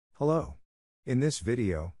Hello. In this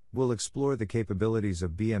video, we'll explore the capabilities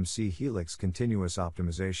of BMC Helix Continuous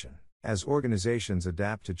Optimization. As organizations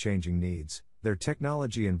adapt to changing needs, their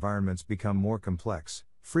technology environments become more complex,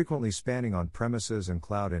 frequently spanning on-premises and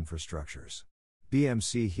cloud infrastructures.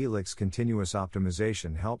 BMC Helix Continuous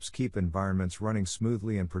Optimization helps keep environments running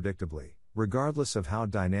smoothly and predictably, regardless of how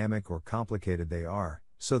dynamic or complicated they are,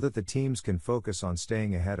 so that the teams can focus on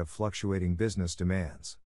staying ahead of fluctuating business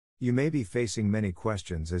demands. You may be facing many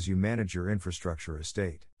questions as you manage your infrastructure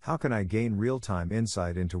estate. How can I gain real-time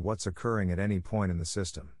insight into what's occurring at any point in the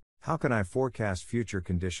system? How can I forecast future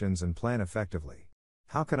conditions and plan effectively?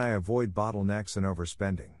 How can I avoid bottlenecks and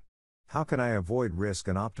overspending? How can I avoid risk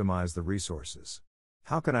and optimize the resources?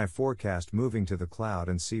 How can I forecast moving to the cloud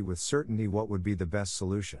and see with certainty what would be the best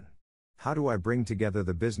solution? How do I bring together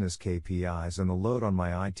the business KPIs and the load on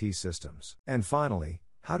my IT systems? And finally,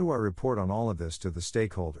 how do I report on all of this to the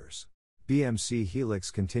stakeholders? BMC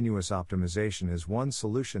Helix Continuous Optimization is one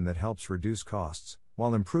solution that helps reduce costs,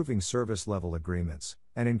 while improving service level agreements,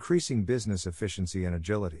 and increasing business efficiency and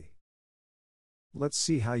agility. Let's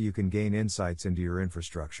see how you can gain insights into your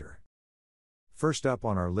infrastructure. First up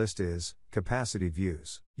on our list is Capacity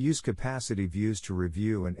Views. Use Capacity Views to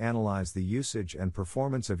review and analyze the usage and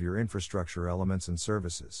performance of your infrastructure elements and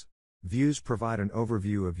services. Views provide an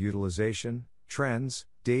overview of utilization, trends,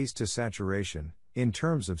 days to saturation, in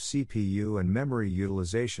terms of CPU and memory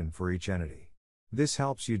utilization for each entity. This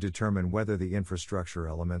helps you determine whether the infrastructure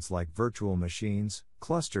elements like virtual machines,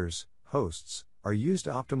 clusters, hosts, are used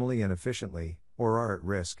optimally and efficiently, or are at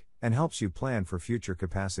risk, and helps you plan for future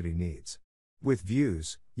capacity needs. With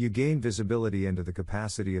views, you gain visibility into the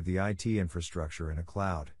capacity of the IT infrastructure in a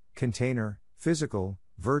cloud, container, physical,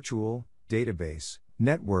 virtual, database,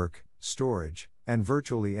 network, storage, and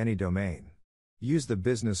virtually any domain. Use the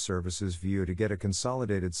Business Services view to get a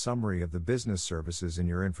consolidated summary of the business services in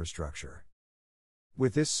your infrastructure.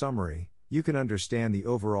 With this summary, you can understand the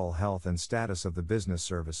overall health and status of the business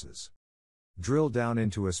services. Drill down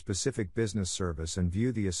into a specific business service and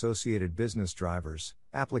view the associated business drivers,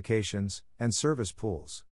 applications, and service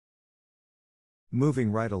pools.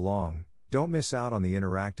 Moving right along, don't miss out on the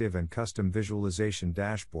interactive and custom visualization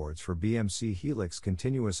dashboards for BMC Helix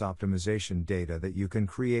Continuous Optimization data that you can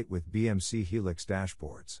create with BMC Helix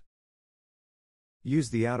dashboards.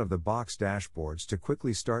 Use the out-of-the-box dashboards to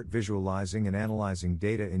quickly start visualizing and analyzing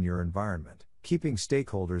data in your environment, keeping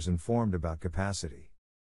stakeholders informed about capacity.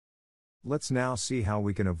 Let's now see how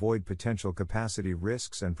we can avoid potential capacity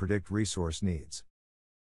risks and predict resource needs.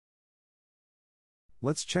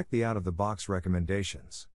 Let's check the out-of-the-box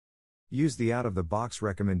recommendations. Use the out-of-the-box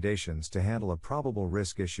recommendations to handle a probable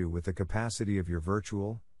risk issue with the capacity of your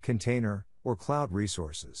virtual, container, or cloud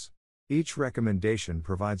resources. Each recommendation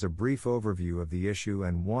provides a brief overview of the issue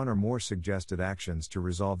and one or more suggested actions to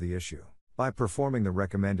resolve the issue. By performing the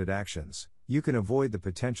recommended actions, you can avoid the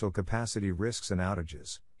potential capacity risks and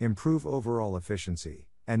outages, improve overall efficiency,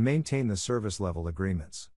 and maintain the service level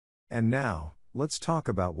agreements. And now, let's talk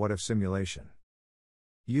about what-if simulation.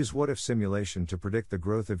 Use what-if simulation to predict the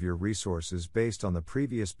growth of your resources based on the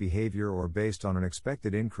previous behavior or based on an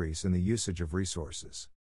expected increase in the usage of resources.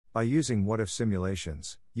 By using what-if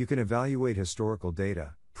simulations, you can evaluate historical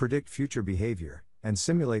data, predict future behavior, and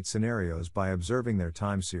simulate scenarios by observing their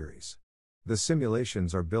time series. The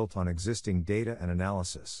simulations are built on existing data and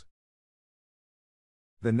analysis.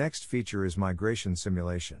 The next feature is migration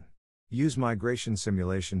simulation. Use migration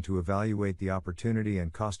simulation to evaluate the opportunity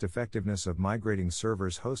and cost-effectiveness of migrating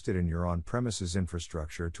servers hosted in your on-premises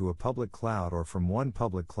infrastructure to a public cloud or from one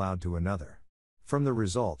public cloud to another. From the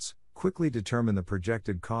results, quickly determine the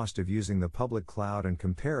projected cost of using the public cloud and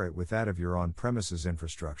compare it with that of your on-premises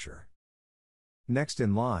infrastructure. Next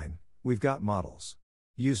in line, we've got models.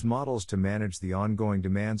 Use models to manage the ongoing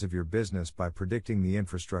demands of your business by predicting the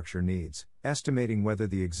infrastructure needs, estimating whether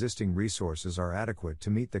the existing resources are adequate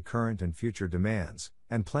to meet the current and future demands,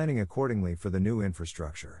 and planning accordingly for the new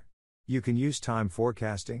infrastructure. You can use time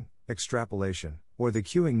forecasting, extrapolation, or the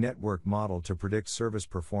queuing network model to predict service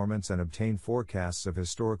performance and obtain forecasts of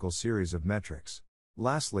historical series of metrics.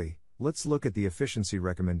 Lastly, let's look at the efficiency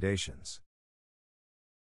recommendations.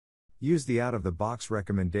 Use the out-of-the-box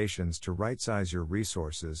recommendations to right-size your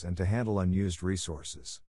resources and to handle unused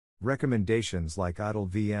resources. Recommendations like idle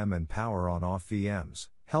VM and power on-off VMs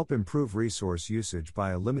help improve resource usage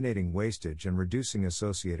by eliminating wastage and reducing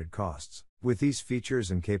associated costs. With these features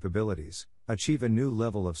and capabilities, achieve a new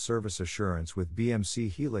level of service assurance with BMC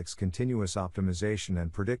Helix Continuous Optimization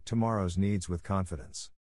and predict tomorrow's needs with confidence.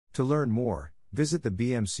 To learn more, visit the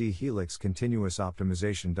BMC Helix Continuous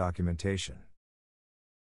Optimization documentation.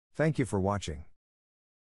 Thank you for watching.